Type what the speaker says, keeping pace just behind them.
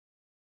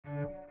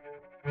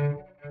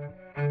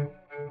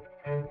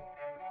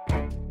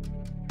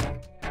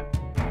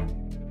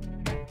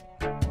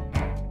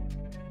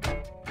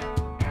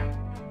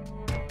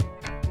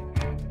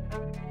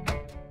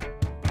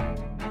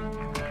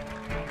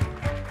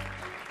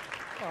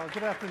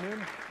Good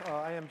afternoon.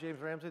 I am James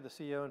Ramsey, the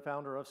CEO and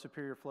founder of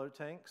Superior Float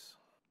Tanks.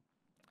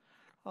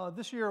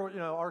 This year,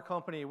 our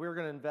company, we're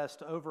going to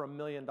invest over $1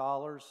 million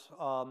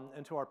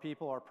into our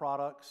people, our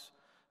products,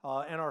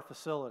 and our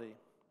facility.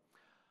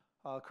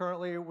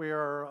 Currently, we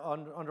are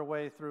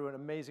underway through an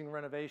amazing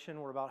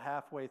renovation. We're about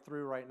halfway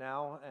through right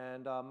now,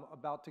 and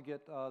about to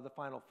get the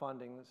final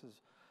funding. This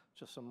is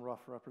just some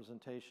rough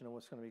representation of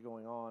what's going to be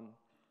going on.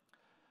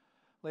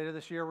 Later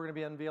this year, we're going to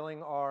be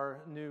unveiling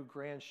our new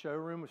grand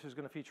showroom, which is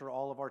going to feature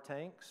all of our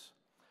tanks.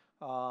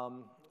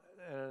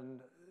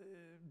 And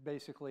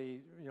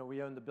basically,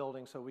 we own the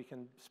building, so we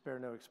can spare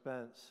no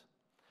expense.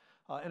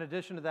 In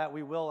addition to that,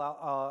 we will,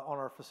 on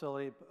our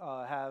facility,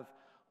 have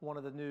one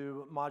of the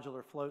new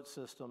modular float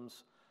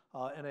systems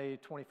in a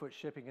 20-foot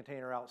shipping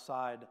container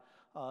outside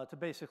to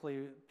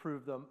basically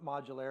prove the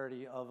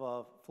modularity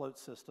of float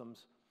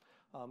systems.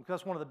 Because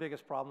that's one of the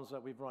biggest problems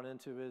that we've run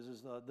into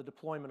is the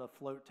deployment of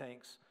float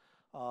tanks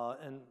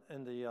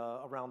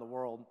around the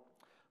world.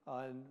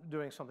 And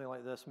doing something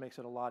like this makes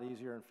it a lot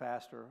easier and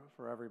faster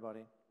for everybody.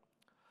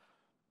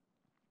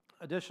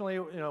 Additionally,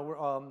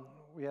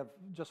 we have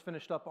just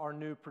finished up our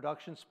new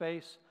production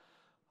space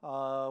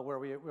where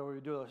we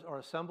do our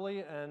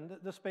assembly, and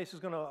this space is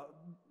going to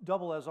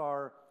double as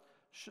our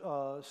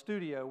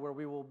studio, where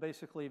we will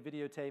basically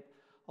videotape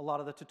a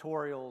lot of the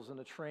tutorials and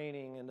the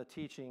training and the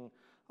teaching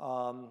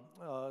of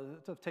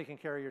taking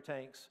care of your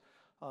tanks,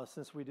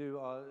 since we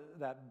do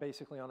that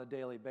basically on a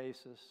daily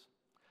basis.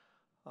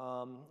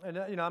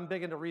 And I'm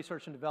big into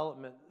research and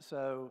development,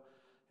 so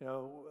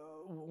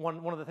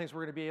one of the things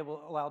we're going to be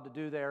allowed to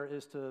do there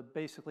is to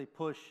basically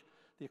push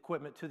the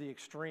equipment to the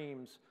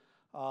extremes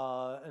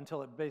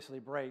until it basically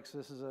breaks.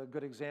 This is a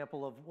good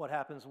example of what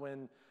happens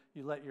when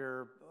you let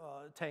your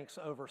tanks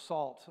over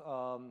salt,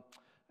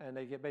 and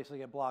they basically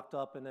get blocked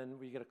up, and then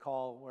we get a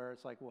call where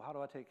it's like, well, how do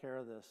I take care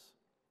of this?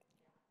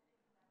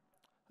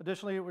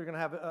 Additionally, we're going to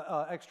have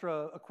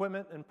extra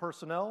equipment and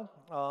personnel.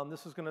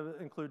 This is going to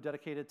include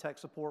dedicated tech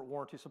support,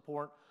 warranty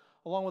support,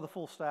 along with a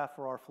full staff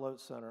for our float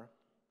center.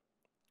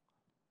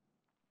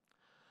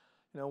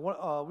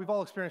 We've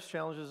all experienced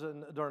challenges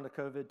during the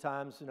COVID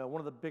times.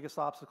 One of the biggest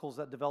obstacles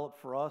that developed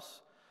for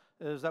us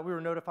is that we were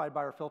notified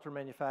by our filter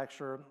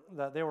manufacturer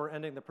that they were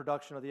ending the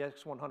production of the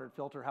X100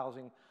 filter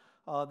housing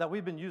that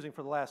we've been using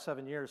for the last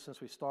 7 years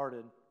since we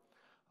started.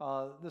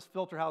 This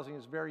filter housing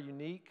is very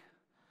unique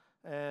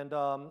and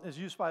is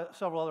used by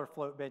several other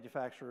float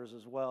manufacturers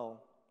as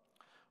well.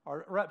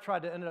 Our rep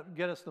tried to end up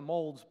get us the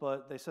molds,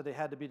 but they said they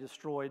had to be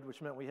destroyed,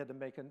 which meant we had to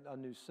make a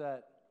new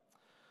set.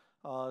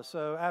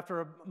 So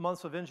after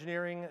months of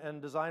engineering and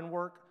design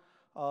work,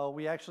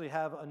 we actually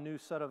have a new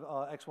set of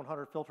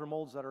X100 filter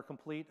molds that are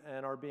complete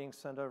and are being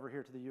sent over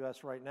here to the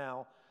U.S. right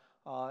now.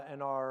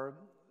 And our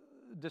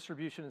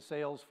distribution and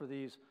sales for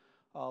these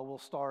will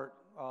start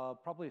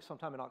probably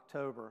sometime in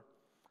October.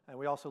 And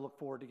we also look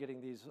forward to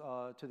getting these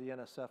to the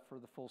NSF for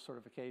the full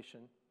certification.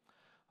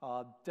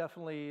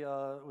 Definitely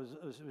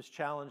was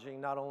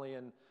challenging, not only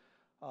in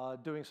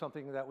doing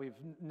something that we've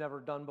never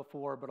done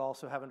before, but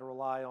also having to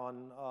rely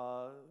on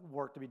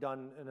work to be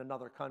done in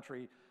another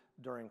country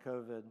during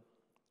COVID.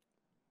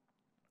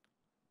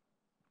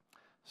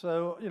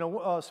 So,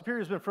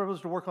 Superior's been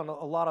privileged to work on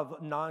a lot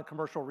of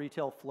non-commercial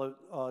retail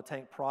float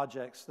tank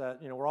projects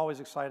that, we're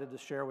always excited to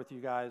share with you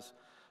guys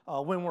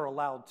when we're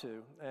allowed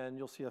to. And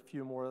you'll see a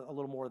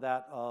little more of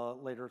that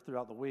later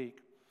throughout the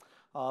week.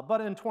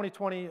 But in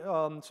 2020,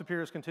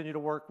 Superior's continued to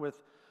work with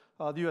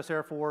the U.S.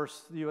 Air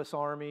Force, the U.S.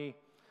 Army,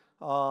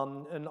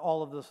 and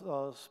all of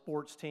the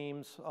sports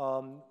teams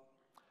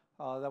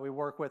that we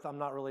work with. I'm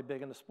not really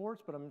big into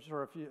sports, but I'm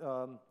sure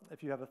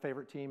if you have a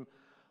favorite team,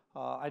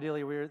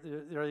 ideally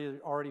they're either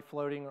already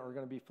floating or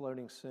going to be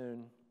floating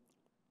soon.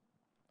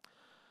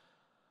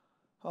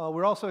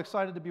 We're also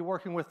excited to be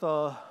working with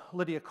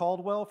Lydia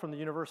Caldwell from the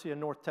University of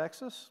North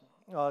Texas.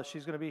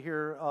 She's going to be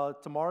here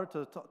tomorrow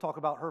to talk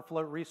about her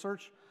float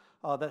research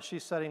that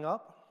she's setting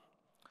up.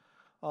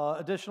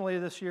 Additionally,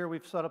 this year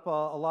we've set up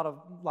a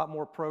lot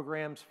more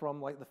programs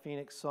from like the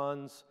Phoenix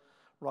Suns,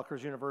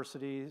 Rutgers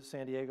University,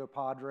 San Diego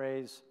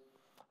Padres,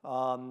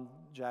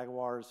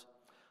 Jaguars.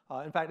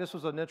 In fact, this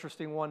was an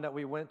interesting one that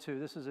we went to.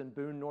 This is in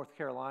Boone, North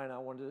Carolina. I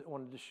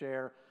wanted to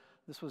share.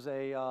 This was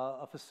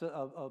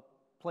a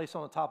place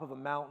on the top of a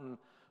mountain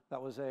that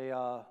was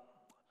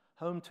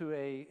home to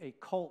a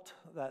cult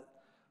that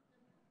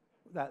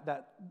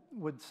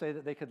would say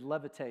that they could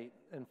levitate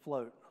and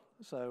float.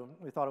 So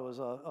we thought it was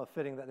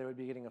fitting that they would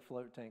be getting a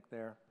float tank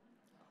there.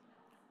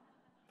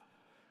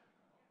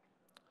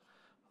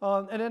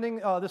 And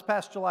ending this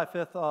past July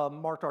 5th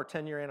marked our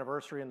 10-year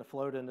anniversary in the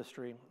float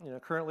industry.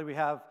 Currently we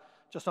have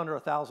just under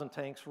 1,000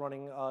 tanks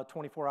running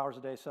 24 hours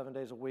a day, 7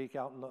 days a week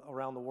out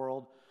around the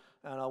world.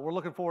 And we're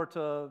looking forward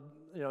to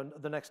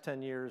the next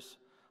 10 years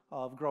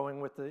of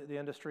growing with the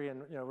industry,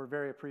 and we're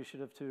very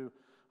appreciative to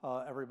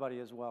everybody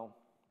as well.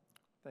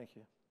 Thank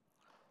you.